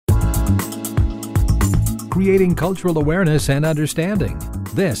creating cultural awareness and understanding.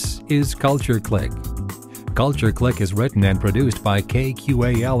 This is Culture Clique. Culture Clique is written and produced by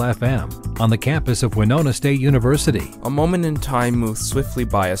KQAL-FM on the campus of Winona State University. A moment in time moves swiftly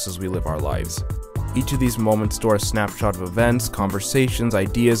by us as we live our lives. Each of these moments store a snapshot of events, conversations,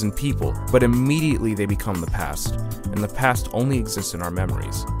 ideas, and people, but immediately they become the past, and the past only exists in our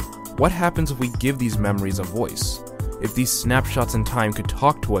memories. What happens if we give these memories a voice? If these snapshots in time could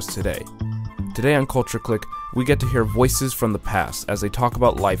talk to us today? Today on Culture Clique, we get to hear voices from the past as they talk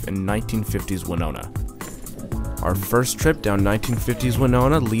about life in 1950s Winona. Our first trip down 1950s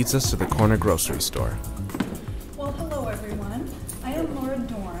Winona leads us to the corner grocery store. Well, hello everyone. I am Laura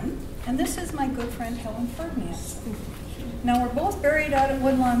Dorn, and this is my good friend Helen Ferdinand. Now, we're both buried out at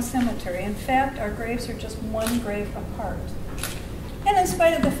Woodlawn Cemetery. In fact, our graves are just one grave apart. And in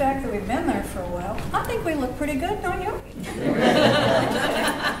spite of the fact that we've been there for a while, I think we look pretty good, don't you?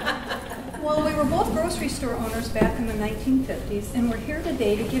 Well, we were both grocery store owners back in the 1950s, and we're here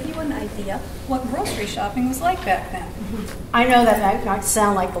today to give you an idea what grocery shopping was like back then. I know that might not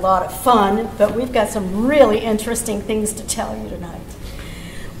sound like a lot of fun, but we've got some really interesting things to tell you tonight.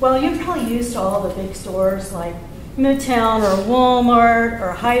 Well, you're probably used to all the big stores like Midtown or Walmart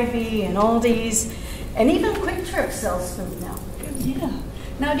or Hy-Vee and Aldi's, and even Quick Trip sells food now. Yeah.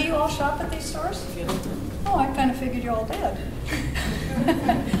 Now, do you all shop at these stores? Oh, I kind of figured you all did.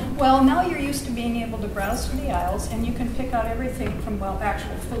 Well, now you're used to being able to browse through the aisles, and you can pick out everything from, well,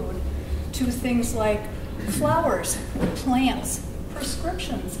 actual food to things like flowers, plants,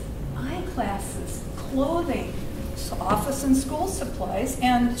 prescriptions, eyeglasses, clothing, office and school supplies,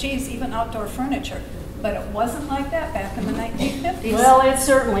 and, geez, even outdoor furniture. But it wasn't like that back in the 1950s. Well, it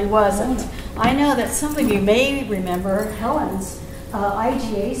certainly wasn't. I know that some of you may remember Helen's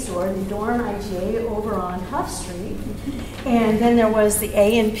IGA store, the Dorn IGA over on Huff Street. And then there was the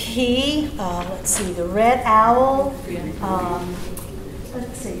A&P, let's see, the Red Owl.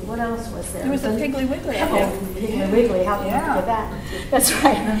 Let's see, what else was there? There was a Piggly Wiggly. Oh, Piggly Wiggly, how can you forget that? That's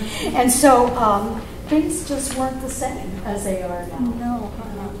right. And so things just weren't the same as they are now. No.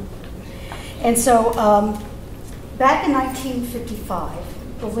 And so back in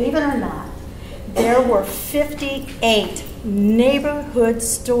 1955, believe it or not, there were 58 neighborhood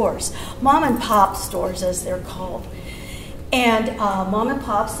stores, mom and pop stores as they're called. And mom and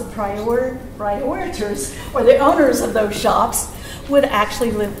pops, the prioritors, or the owners of those shops, would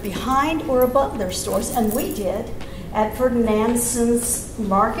actually live behind or above their stores, and we did at Ferdinandson's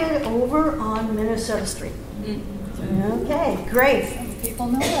Market over on Minnesota Street. Okay, great. Some people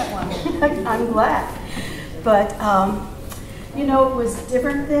know that one. I'm glad. But, you know, it was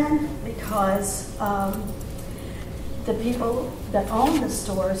different then because the people that owned the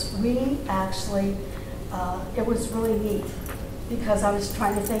stores, we actually, it was really neat because I was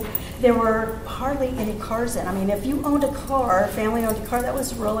trying to think, there were hardly any cars then. I mean, if you owned a car, family owned a car, that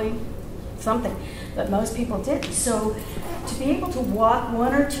was really something, but most people didn't. So to be able to walk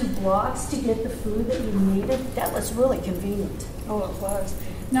 1 or 2 blocks to get the food that you needed, that was really convenient. Oh, it was.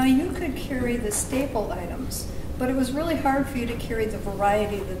 Now, you could carry the staple items, but it was really hard for you to carry the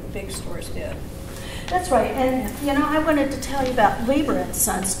variety that the big stores did. That's right, and you know, I wanted to tell you about Lieber and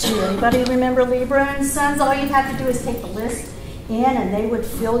Sons too. Anybody remember Lieber and Sons? All you'd have to do is take the list in, and they would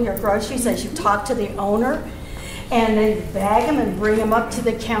fill your groceries as you talk to the owner, and they'd bag them and bring them up to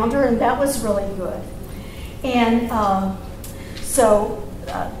the counter, and that was really good. And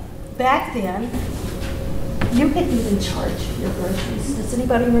back then, you could even charge your groceries. Does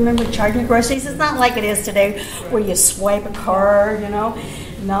anybody remember charging groceries? It's not like it is today where you swipe a card, you know.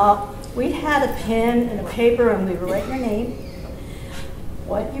 No, we had a pen and a paper, and we would write your name,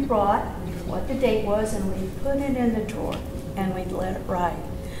 what you brought, what the date was, and we'd put it in the drawer, and we'd let it ride.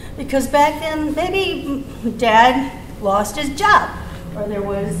 Because back then, maybe Dad lost his job, or there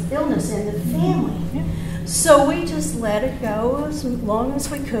was illness in the family. So we just let it go as long as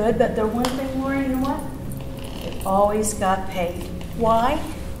we could, but the one thing were, you know what? It always got paid. Why?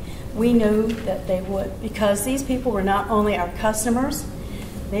 We knew that they would, because these people were not only our customers,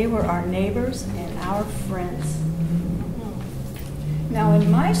 they were our neighbors and our friends. Now, in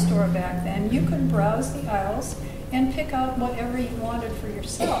my store back then, you could browse the aisles and pick out whatever you wanted for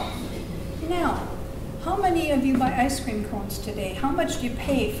yourself. Now, how many of you buy ice cream cones today? How much do you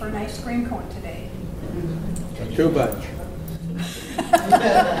pay for an ice cream cone today? Too much.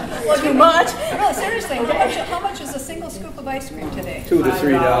 Well, too much? Really, seriously, how much is a single scoop of ice cream today? $2 to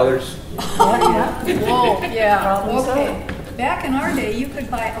 $3. Whoa, yeah, Probably so. okay. Back in our day, you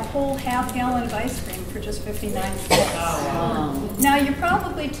could buy a whole half-gallon of ice cream for just 59 cents. Now, you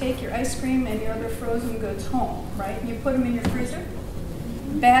probably take your ice cream and your other frozen goods home, right? You put them in your freezer?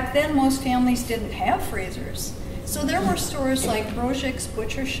 Back then, most families didn't have freezers. So there were stores like Brozik's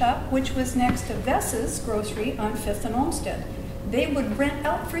Butcher Shop, which was next to Vess's Grocery on 5th and Olmsted. They would rent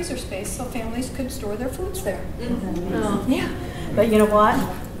out freezer space so families could store their foods there. Yeah. But you know what?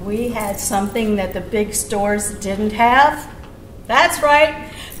 We had something that the big stores didn't have. That's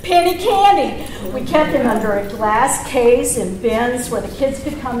right, penny candy. We kept it under a glass case in bins where the kids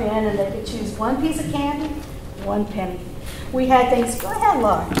could come in and they could choose one piece of candy, 1 penny. We had things, go ahead,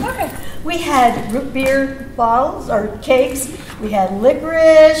 Laura. Okay. We had root beer bottles or cakes. We had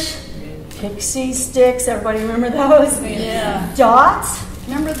licorice, pixie sticks. Everybody remember those? Yeah. Dots.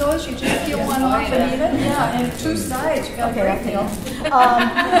 Remember those? You just peel one off and eat it? Yeah, and 2 sides. You got a great deal.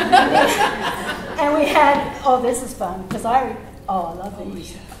 And we had, oh, this is fun, because I love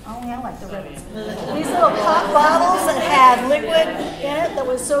these. Oh, yeah, I like the ribbons. These little pop bottles that had liquid in it that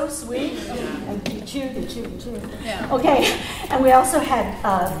was so sweet. And you chewed and chewed and chewed. Yeah. Okay, and we also had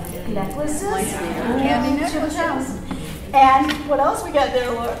necklaces. Candy necklaces. And what else we got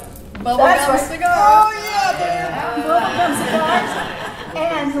there, Laura? Bubblegum cigars. Oh, yeah, bubblegum cigars.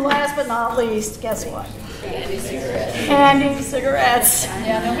 And last but not least, guess what? Candy cigarettes.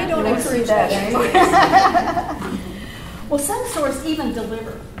 Yeah, no, we don't encourage that that anymore. Well, some stores even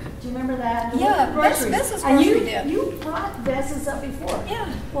deliver. Do you remember that? Yeah, groceries. Vess's And Grocery did. you brought Vess's up before.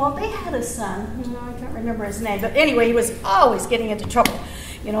 Yeah. Well, they had a son. I can't remember his name. But anyway, he was always getting into trouble.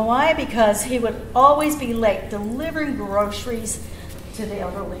 You know why? Because he would always be late delivering groceries to the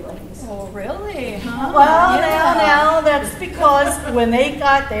elderly ladies. Oh, really? Huh? Well, Yeah. now, that's because when they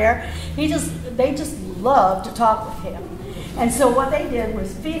got there, they just loved to talk with him. And so what they did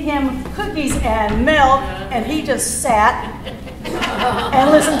was feed him cookies and milk, and he just sat and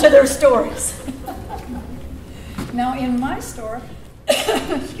listened to their stories. Now, in my store,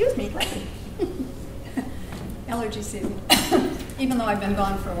 excuse me, allergy season, even though I've been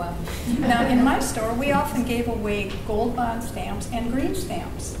gone for a while. Now, in my store, we often gave away gold bond stamps and green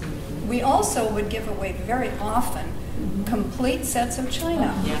stamps. We also would give away very often complete sets of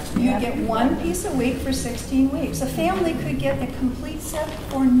china. You get 1 piece a week for 16 weeks. A family could get a complete set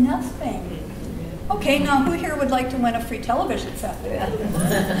for nothing. Okay, now who here would like to win a free television set?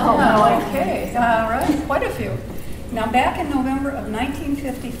 Oh, okay, all right, quite a few. Now, back in November of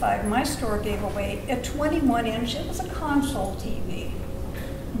 1955, my store gave away a 21-inch, it was a console TV.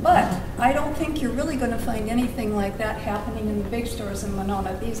 But I don't think you're really going to find anything like that happening in the big stores in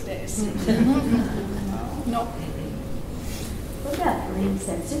Winona these days. Nope. What about green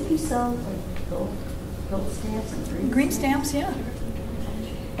stamps? Didn't you sell like gold stamps and Green stamps, yeah.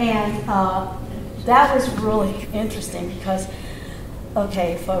 And that was really interesting because,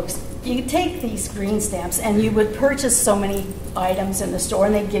 okay, folks, you take these green stamps and you would purchase so many items in the store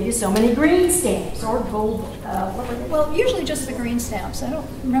and they'd give you so many green stamps or gold, what were they? Well, usually just the green stamps. I don't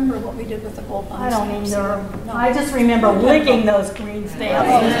remember what we did with the gold bond I don't stamps. either. No. I just remember licking those green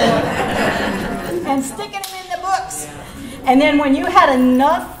stamps and sticking them in the books. And then when you had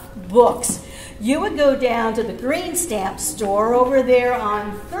enough books, you would go down to the green stamp store over there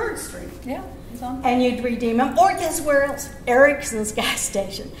on 3rd Street. Yeah. And you'd redeem them. Or guess where else? Erickson's gas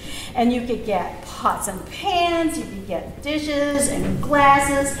station. And you could get pots and pans, you could get dishes and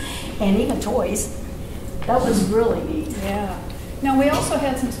glasses, and even toys. That was really neat. Yeah. Now, we also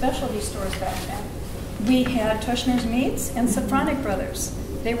had some specialty stores back then. We had Tushner's Meats and Sofronic Brothers.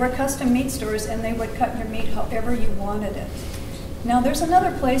 They were custom meat stores, and they would cut your meat however you wanted it. Now, there's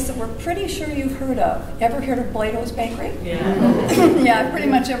another place that we're pretty sure you've heard of. Ever heard of Blado's Bakery? Yeah. Yeah, pretty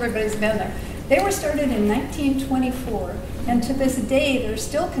much everybody's been there. They were started in 1924, and to this day, they're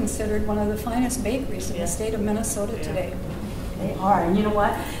still considered one of the finest bakeries in the state of Minnesota today. They are, and you know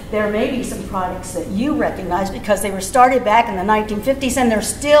what? There may be some products that you recognize because they were started back in the 1950s, and they're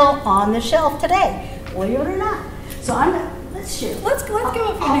still on the shelf today, believe it or not. So let's shoot. Let's give a few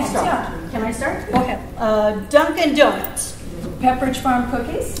I'll names. start. Yeah. Can I start? Go ahead. Dunkin' Donuts. Pepperidge Farm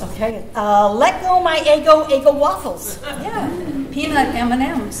cookies. Okay. Let Go My Eggo waffles. Yeah. Peanut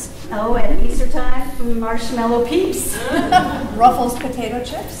M&Ms. Oh, at Easter time, Marshmallow Peeps. Ruffles potato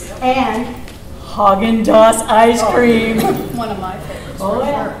chips. And Haagen-Dazs ice cream. One of my favorites. Oh,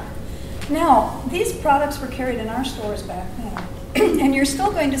 yeah. Now, these products were carried in our stores back then, and you're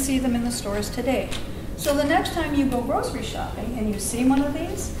still going to see them in the stores today. So the next time you go grocery shopping and you see one of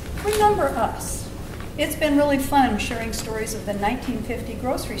these, remember us. It's been really fun sharing stories of the 1950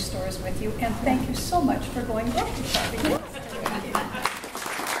 grocery stores with you, and thank you so much for going grocery shopping with us.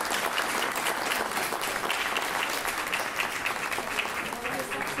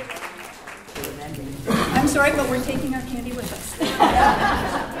 I'm sorry, but we're taking our candy with us.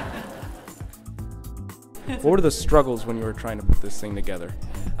 What were the struggles when you were trying to put this thing together?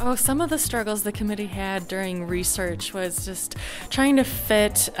 Oh, some of the struggles the committee had during research was just trying to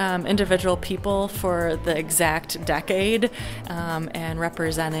fit individual people for the exact decade and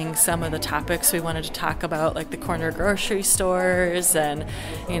representing some of the topics we wanted to talk about, like the corner grocery stores and,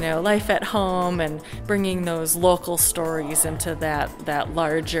 life at home, and bringing those local stories into that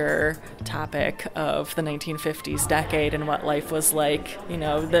larger topic of the 1950s decade and what life was like. We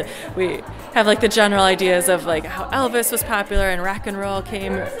have like the general ideas of like how Elvis was popular and rock and roll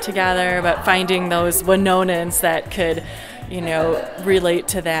came together, but finding those Winonans that could, relate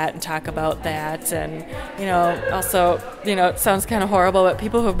to that and talk about that. And, also, it sounds kind of horrible, but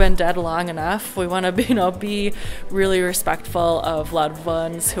people who have been dead long enough, we want to, be really respectful of loved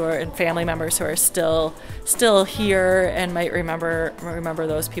ones who are and family members who are still here and might remember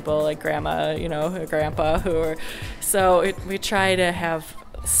those people like grandma, grandpa we try to have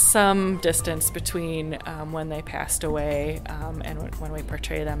some distance between when they passed away and when we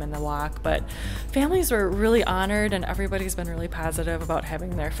portray them in the walk. But families were really honored, and everybody's been really positive about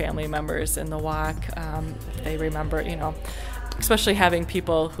having their family members in the walk. They remember, especially having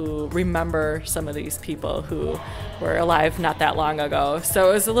people who remember some of these people who were alive not that long ago.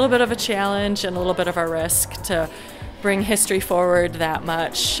 So it was a little bit of a challenge and a little bit of a risk to bring history forward that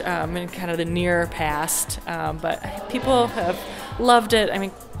much in kind of the near past. But people have loved it. I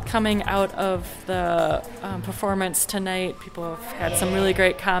mean, coming out of the performance tonight, people have had some really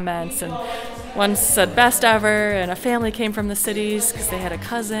great comments, and one said best ever, and a family came from the cities because they had a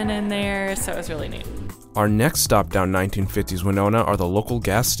cousin in there, so it was really neat. Our next stop down 1950s Winona are the local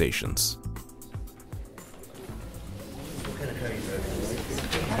gas stations.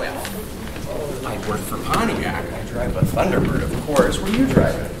 I work for Pontiac. I drive a Thunderbird, of course. What are you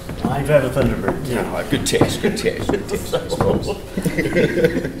driving? I drive a Thunderbird. Yeah, good taste, I suppose.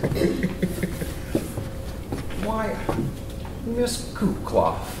 Why, Miss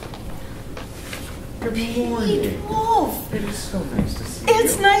Kookloff, good morning. Wolf. It is so nice to see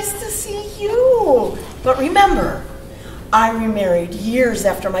It's you. nice to see you. But remember, I remarried years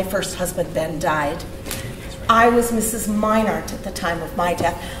after my first husband, Ben, died. I was Mrs. Meinert at the time of my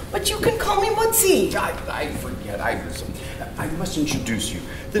death, but you can call me Woodsy. I forget. I must introduce you.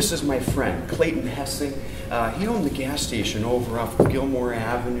 This is my friend, Clayton Hessing. He owned the gas station over off Gilmore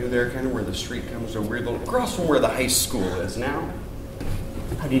Avenue there, kind of where the street comes to weird little, across from where the high school is now.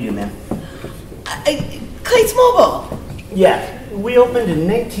 How do you do, man? Clay's Mobile. Yeah, we opened in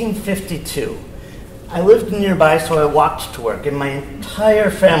 1952. I lived nearby, so I walked to work, and my entire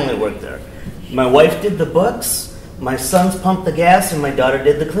family worked there. My wife did the books, my sons pumped the gas, and my daughter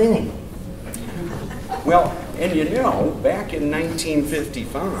did the cleaning. Well, and back in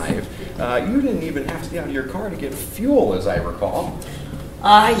 1955, you didn't even have to get out of your car to get fuel, as I recall.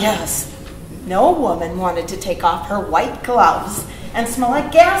 Yes. No woman wanted to take off her white gloves and smell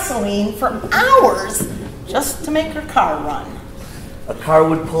like gasoline for hours just to make her car run. A car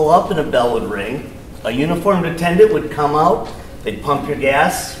would pull up and a bell would ring. A uniformed attendant would come out, they'd pump your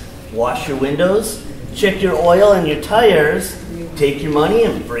gas, wash your windows, check your oil and your tires, take your money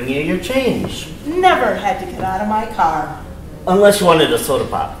and bring you your change. Never had to get out of my car. Unless you wanted a soda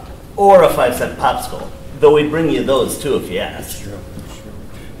pop or a 5-cent popsicle, though we'd bring you those too if you asked. Sure.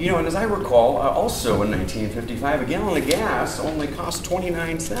 And as I recall, also in 1955, a gallon of gas only cost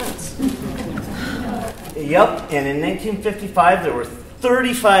 29 cents. Yep, and in 1955 there were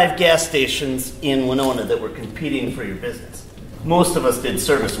 35 gas stations in Winona that were competing for your business. Most of us did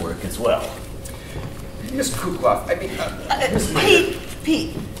service work as well. Miss Kookloff, Miss Meinert.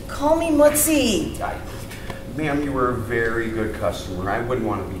 Pete, call me Mutzi. Ma'am, you were a very good customer. I wouldn't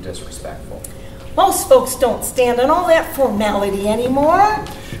want to be disrespectful. Most folks don't stand on all that formality anymore.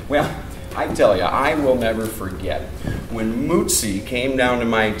 Well, I tell you, I will never forget when Mootsie came down to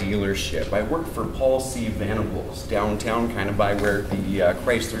my dealership. I worked for Paul C. Venables downtown, kind of by where the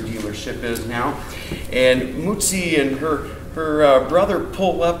Chrysler dealership is now. And Mootsie and her brother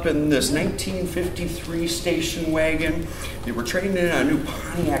pull up in this 1953 station wagon. They were trading in a new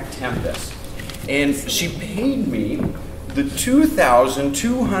Pontiac Tempest. And she paid me the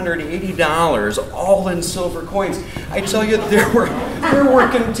 $2,280 all in silver coins. I tell you, there were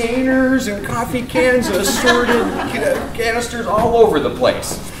containers and coffee cans and assorted canisters all over the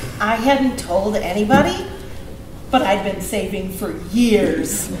place. I hadn't told anybody, but I'd been saving for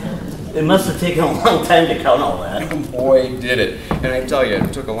years. It must have taken a long time to count all that. Boy, did it. And I tell you,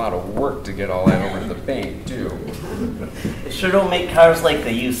 it took a lot of work to get all that over to the bank, too. They sure don't make cars like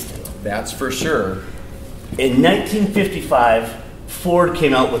they used to. That's for sure. In 1955, Ford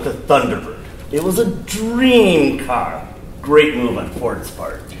came out with a Thunderbird. It was a dream car. Great move on Ford's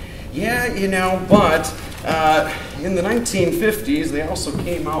part. Yeah, but In the 1950s, they also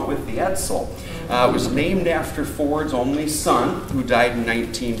came out with the Edsel. It was named after Ford's only son, who died in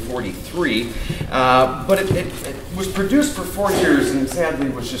 1943, but it was produced for 4 years and sadly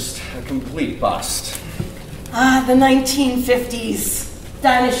was just a complete bust. The 1950s.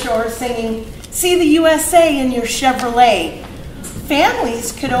 Dinosaurs singing, "See the USA in your Chevrolet."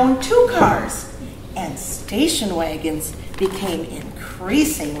 Families could own 2 cars, and station wagons became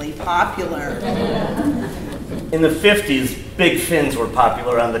increasingly popular. In the 50s, big fins were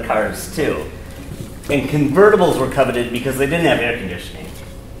popular on the cars too. And convertibles were coveted because they didn't have air conditioning.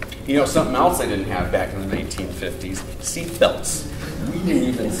 You know, something else they didn't have back in the 1950s, seat belts. We didn't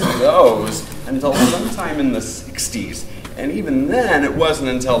even see those until sometime in the 60s. And even then, it wasn't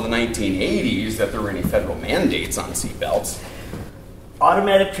until the 1980s that there were any federal mandates on seat belts.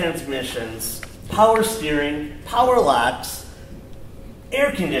 Automatic transmissions, power steering, power locks,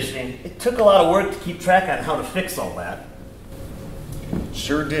 air conditioning. It took a lot of work to keep track on how to fix all that.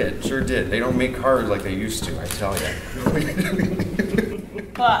 Sure did. They don't make cars like they used to, I tell you.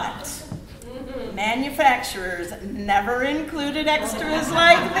 But manufacturers never included extras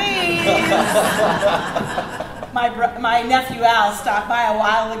like these. My nephew Al stopped by a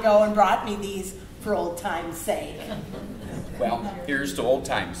while ago and brought me these for old time's sake. Well, here's to old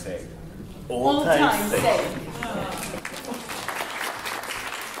time's sake. Old time's sake.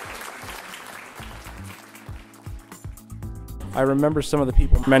 I remember some of the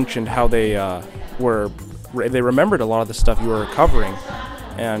people mentioned how they remembered a lot of the stuff you were covering,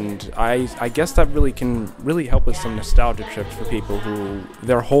 and I guess that really can help with some nostalgia trips for people who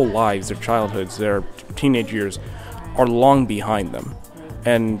their whole lives, their childhoods, their teenage years are long behind them,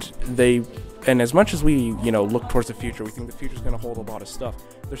 and as much as we look towards the future, we think the future's going to hold a lot of stuff.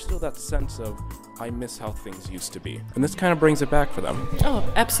 There's still that sense of, I miss how things used to be. And this kind of brings it back for them. Oh,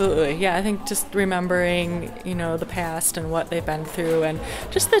 absolutely. Yeah, I think just remembering, the past and what they've been through and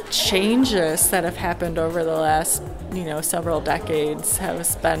just the changes that have happened over the last, several decades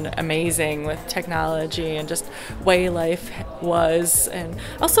has been amazing with technology and just way life was. And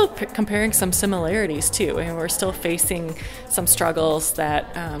also comparing some similarities too. I mean, we're still facing some struggles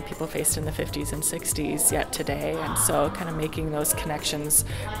that people faced in the 50s and 60s yet today. And so kind of making those connections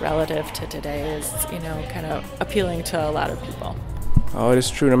relative to today is, kind of appealing to a lot of people. Oh, it is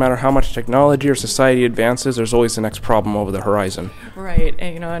true. No matter how much technology or society advances, there's always the next problem over the horizon. Right.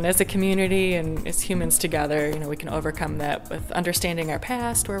 And, and as a community and as humans together, we can overcome that with understanding our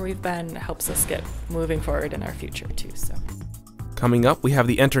past, where we've been, helps us get moving forward in our future too. So. Coming up, we have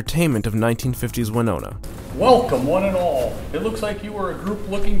the entertainment of 1950s Winona. Welcome, one and all. It looks like you were a group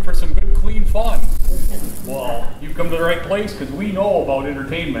looking for some good, clean fun. Well, you've come to the right place because we know about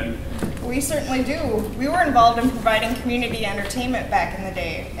entertainment. We certainly do. We were involved in providing community entertainment back in the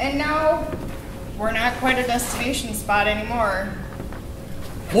day, and now we're not quite a destination spot anymore.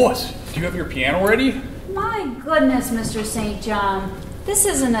 Lois, do you have your piano ready? My goodness, Mr. St. John. This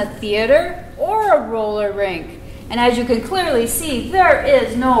isn't a theater or a roller rink. And as you can clearly see, there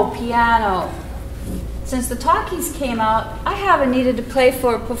is no piano. Since the talkies came out, I haven't needed to play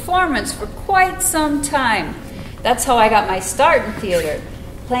for a performance for quite some time. That's how I got my start in theater,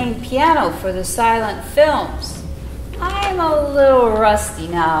 playing piano for the silent films. I'm a little rusty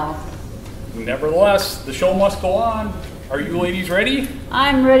now. Nevertheless, the show must go on. Are you ladies ready?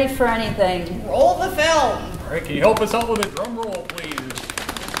 I'm ready for anything. Roll the film. All right, can you help us out with a drum roll, please?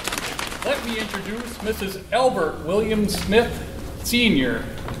 Let me introduce Mrs. Albert William Smith, Sr.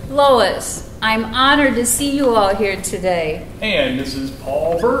 Lois, I'm honored to see you all here today. And Mrs.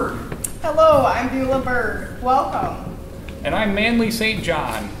 Paul Berg. Hello, I'm Beulah Berg. Welcome. And I'm Manly St.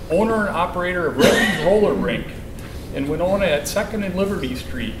 John, owner and operator of Reddy's Roller Rink in Winona at 2nd and Liberty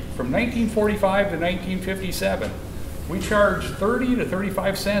Street from 1945 to 1957. We charge 30 to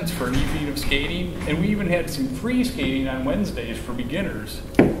 35 cents for an evening of skating, and we even had some free skating on Wednesdays for beginners.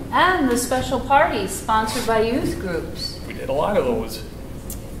 And the special parties sponsored by youth groups. We did a lot of those.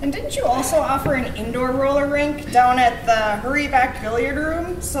 And didn't you also offer an indoor roller rink down at the Hurry Back Billiard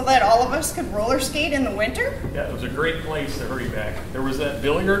Room so that all of us could roller skate in the winter? Yeah, it was a great place to hurry back. There was that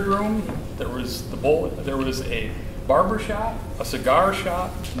billiard room, there was a barber shop, a cigar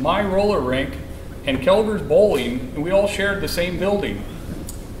shop, my roller rink, and Kelger's Bowling, and we all shared the same building.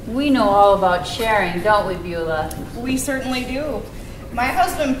 We know all about sharing, don't we, Beulah? We certainly do. My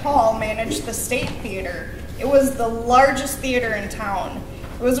husband Paul managed the State Theater. It was the largest theater in town.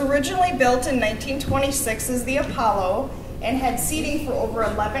 It was originally built in 1926 as the Apollo and had seating for over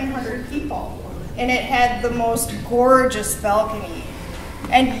 1,100 people. And it had the most gorgeous balcony.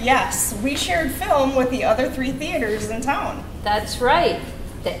 And yes, we shared film with the other 3 theaters in town. That's right.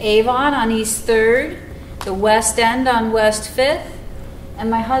 The Avon on East 3rd, the West End on West 5th, and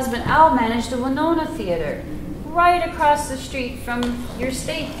my husband Al managed the Winona Theater, right across the street from your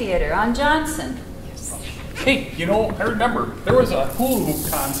State Theater on Johnson. Hey, you know, I remember there was a hula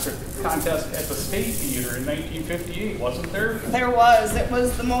hoop contest at the State Theater in 1958, wasn't there? There was. It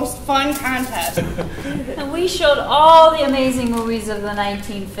was the most fun contest. And we showed all the amazing movies of the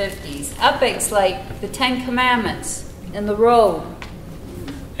 1950s, epics like The Ten Commandments and The Road.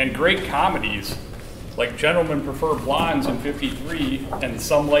 And great comedies like Gentlemen Prefer Blondes in 53 and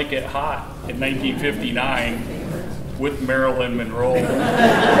Some Like It Hot in 1959 with Marilyn Monroe.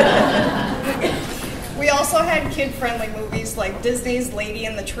 We also had kid-friendly movies like Disney's Lady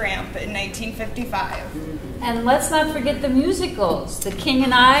and the Tramp in 1955. And let's not forget the musicals, The King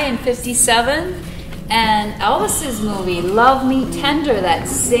and I in 57, and Elvis's movie, Love Me Tender, that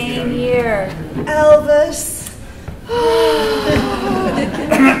same year. Elvis.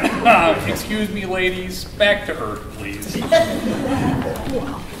 Excuse me, ladies. Back to Earth, please.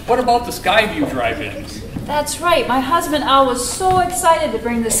 What about the Skyview drive-ins? That's right. My husband Al was so excited to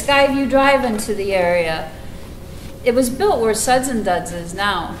bring the Skyview Drive-In to the area. It was built where Suds and Duds is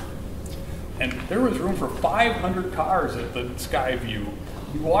now. And there was room for 500 cars at the Skyview.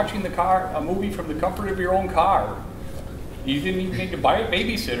 You were watching a movie from the comfort of your own car. You didn't even need to buy a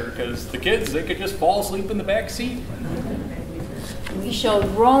babysitter because the kids, they could just fall asleep in the back seat. We showed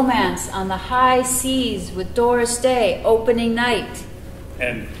Romance on the High Seas with Doris Day, opening night.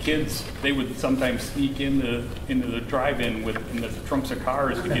 And kids, they would sometimes sneak into the drive-in in the trunks of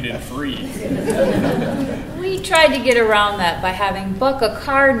cars to get in free. We tried to get around that by having Buck a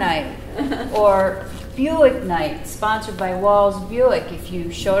Car Night or Buick Night, sponsored by Walls Buick. If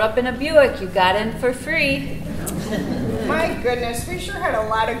you showed up in a Buick, you got in for free. My goodness, we sure had a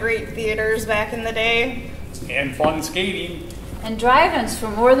lot of great theaters back in the day. And fun skating. And drive-ins for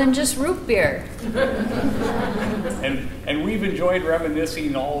more than just root beer. And we've enjoyed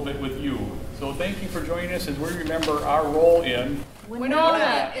reminiscing all of it with you. So thank you for joining us as we remember our role in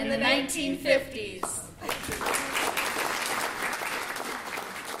Winona in the 1950s.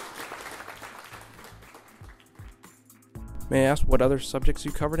 May I ask what other subjects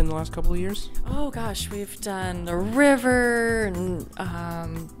you covered in the last couple of years? Oh gosh, we've done the river and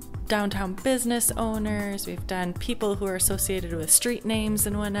downtown business owners. We've done people who are associated with street names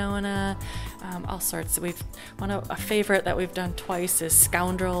in Winona, all sorts. A favorite that we've done twice is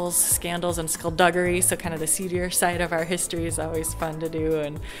scoundrels, scandals, and skullduggery. So kind of the seedier side of our history is always fun to do,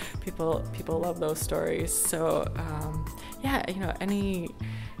 and people love those stories. So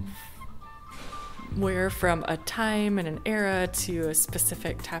anywhere from a time and an era to a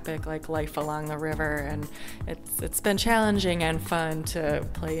specific topic like life along the river, and it's been challenging and fun to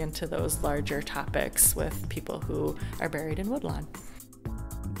play into those larger topics with people who are buried in Woodlawn.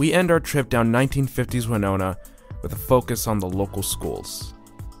 We end our trip down 1950s Winona with a focus on the local schools.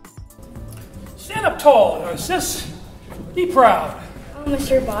 Stand up tall, sis. Be proud. Oh,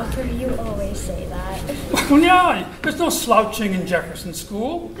 Mr. Bachler, you always say that. Well, yeah, there's no slouching in Jefferson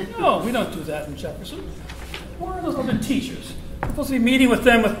School. No, we don't do that in Jefferson. Where are those other teachers? I'm supposed to be meeting with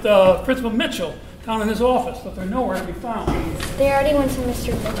them with Principal Mitchell down in his office, but they're nowhere to be found. They already went to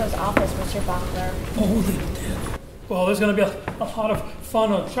Mr. Mitchell's office, Mr. Bachler. Oh, they did. Well, there's going to be a lot of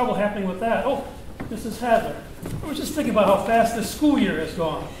fun or trouble happening with that. Oh, Mrs. Hadler, I was just thinking about how fast this school year has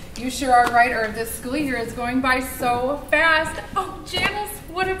gone. You sure are right, Irv. This school year is going by so fast. Oh, Janice,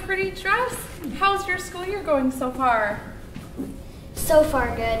 what a pretty dress. How's your school year going so far? So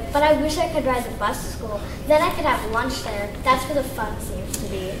far good, but I wish I could ride the bus to school. Then I could have lunch there. That's where the fun seems to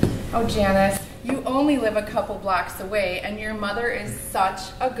be. Oh, Janice, you only live a couple blocks away, and your mother is such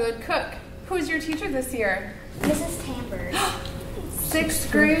a good cook. Who's your teacher this year? Mrs. Tambert. 6th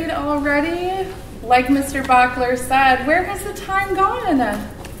grade already? Like Mr. Bachler said, where has the time gone?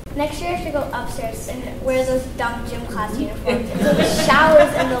 Next year I have to go upstairs and wear those dumb gym class uniforms and take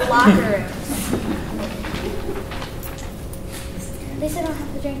showers in the locker rooms. At least I don't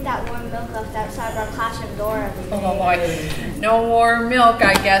have to drink that warm milk left outside our classroom door every day. Oh boy, no more milk,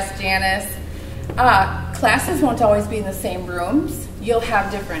 I guess, Janice. Classes won't always be in the same rooms. You'll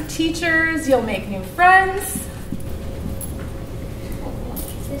have different teachers, you'll make new friends.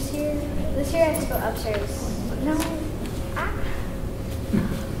 This year I have to go upstairs. No.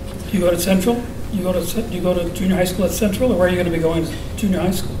 You go to Central? You go to junior high school at Central, or where are you going to be going to junior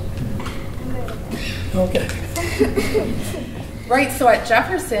high school? Okay. Right, so at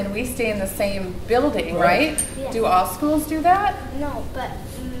Jefferson, we stay in the same building, right? Yeah. Do all schools do that? No, but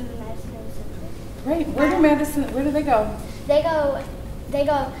Madison and Central. Right, where do they go? They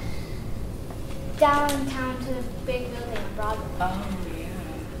go downtown to the big building on Broadway. Oh,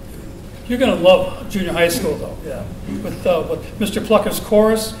 yeah. You're going to love junior high school, though, yeah. With Mr. Plucker's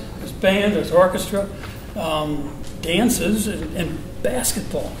chorus, there's band, there's orchestra, dances, and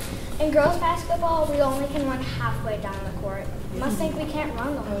basketball. In girls basketball, we only can run halfway down the court. Must think we can't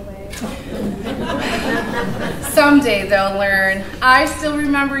run the whole way. Someday they'll learn. I still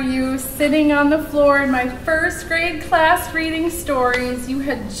remember you sitting on the floor in my first grade class reading stories. You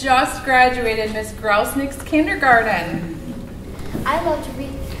had just graduated Miss Grousnick's kindergarten. I love to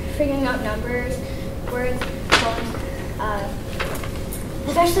read, figuring out numbers, words, poems.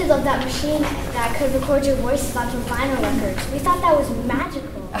 Especially love that machine that could record your voices onto vinyl records. We thought that was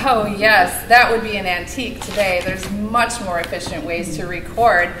magical. Oh yes, that would be an antique today. There's much more efficient ways to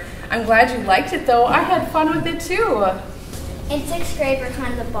record. I'm glad you liked it though. I had fun with it too. In 6th grade, we're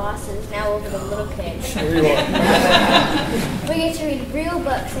kind of the bosses, now over the little kids. Sure you are. We get to read real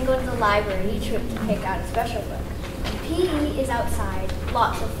books and go to the library each week to pick out a special book. PE is outside,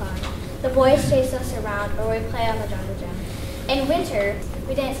 lots of fun. The boys chase us around or we play on the jungle gym. In winter,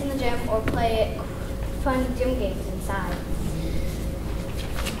 we dance in the gym or play fun gym games inside.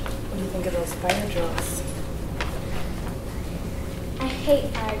 What do you think of those fire drills? I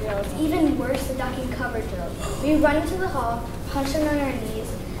hate fire drills, even worse the duck and cover drills. We run into the hall, punch them on our knees,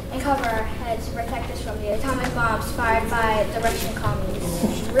 and cover our heads to protect us from the atomic bombs fired by the Russian commies.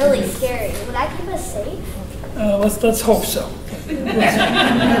 It's really scary. Would that keep us safe? Let's hope so.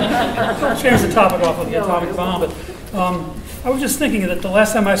 Change the topic off of the atomic bomb, but I was just thinking that the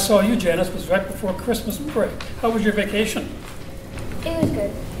last time I saw you, Janice, was right before Christmas break. How was your vacation? It was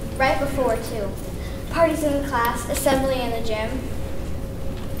good. Right before, too. Parties in the class, assembly in the gym.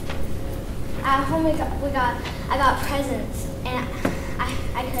 At home, I got presents, and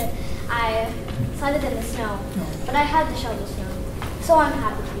I sledded in the snow, but I had to shovel snow, so I'm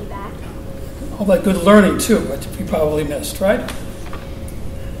happy to be back. All that good learning, too, that you probably missed, right?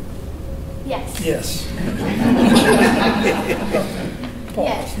 Yes. Yes.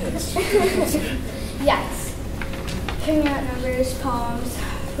 Yes. Yes. Figuring out numbers, poems,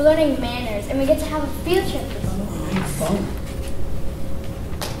 we're learning manners, and we get to have a field trip this week. Fun.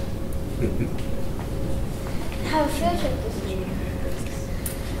 Have a field trip this week.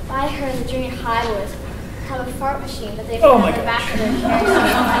 I heard the junior high boys have a fart machine that they put on the back of their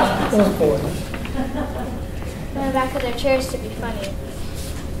chairs. Oh, boy. On the back of their chairs to be funny.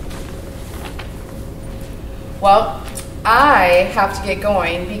 Well, I have to get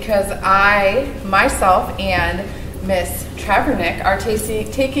going because I, myself, and Miss Travernick are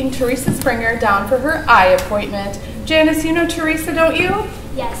taking Teresa Springer down for her eye appointment. Janice, you know Teresa, don't you?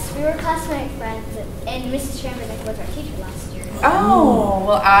 Yes, we were classmate friends, and Mrs. Travernick was our teacher last year. Oh,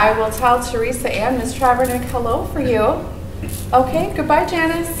 well, I will tell Teresa and Miss Travernick hello for you. Okay, goodbye,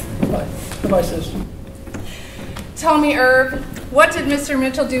 Janice. Goodbye. Goodbye, sister. Tell me, Herb, what did Mr.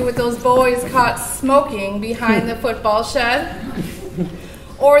 Mitchell do with those boys caught smoking behind the football shed?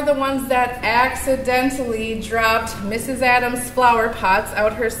 Or the ones that accidentally dropped Mrs. Adams' flower pots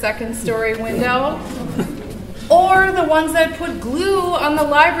out her second-story window? Or the ones that put glue on the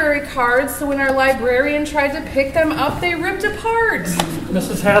library cards so when our librarian tried to pick them up, they ripped apart?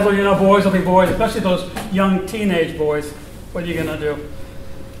 Mrs. Hadler, you know, boys will be boys, especially those young teenage boys. What are you going to do?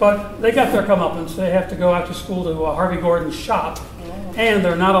 But they got their comeuppance. They have to go after school to Harvey Gordon's shop, and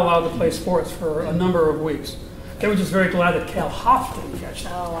they're not allowed to play sports for a number of weeks. They were just very glad that Cal Hoff didn't catch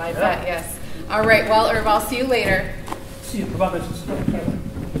that. Oh, I bet, yes. All right, well, Herb, I'll see you later. See you. Bye-bye, Mrs.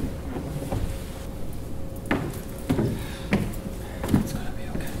 It's going to be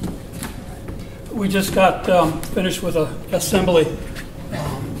okay. We just got finished with an assembly,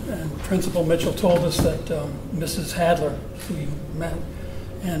 and Principal Mitchell told us that Mrs. Hadler, who you met,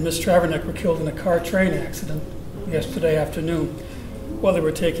 and Miss Travernick were killed in a car train accident yesterday afternoon while they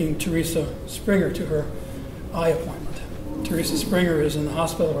were taking Teresa Springer to her eye appointment. Teresa Springer is in the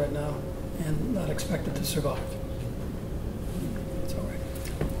hospital right now and not expected to survive. It's all right.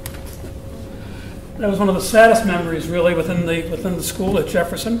 That was one of the saddest memories, really, within the school at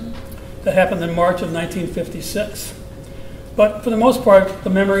Jefferson. That happened in March of 1956. But for the most part, the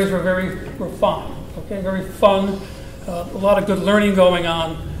memories were fun. Okay, very fun. A lot of good learning going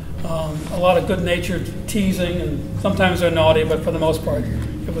on. A lot of good-natured teasing, and sometimes they're naughty, but for the most part,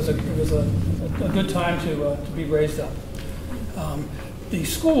 it was a good time to be raised up. The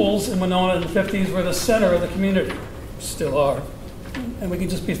schools in Winona in the 50s were the center of the community, still are. And we can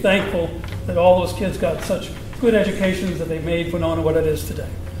just be thankful that all those kids got such good educations that they made Winona what it is today.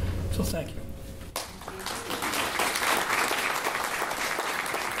 So thank you.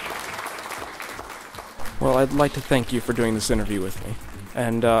 Well, I'd like to thank you for doing this interview with me.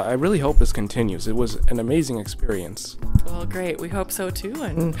 And I really hope this continues. It was an amazing experience. Well, great. We hope so too,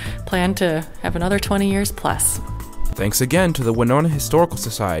 and plan to have another 20 years plus. Thanks again to the Winona Historical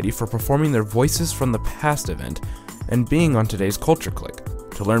Society for performing their Voices from the Past event and being on today's Culture Clique.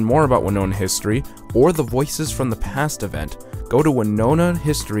 To learn more about Winona history or the Voices from the Past event, go to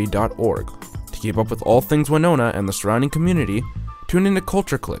winonahistory.org. To keep up with all things Winona and the surrounding community, tune into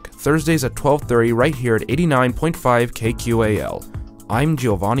Culture Clique Thursdays at 12:30 right here at 89.5 KQAL. I'm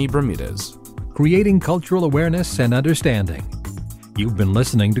Giovanni Bermudez. Creating cultural awareness and understanding. You've been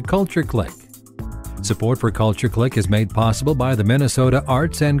listening to Culture Clique. Support for Culture Clique is made possible by the Minnesota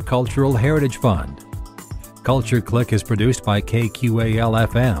Arts and Cultural Heritage Fund. Culture Clique is produced by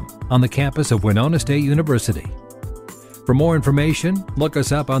KQAL-FM on the campus of Winona State University. For more information, look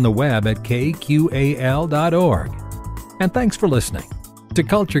us up on the web at kqal.org. And thanks for listening to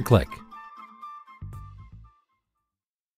Culture Clique.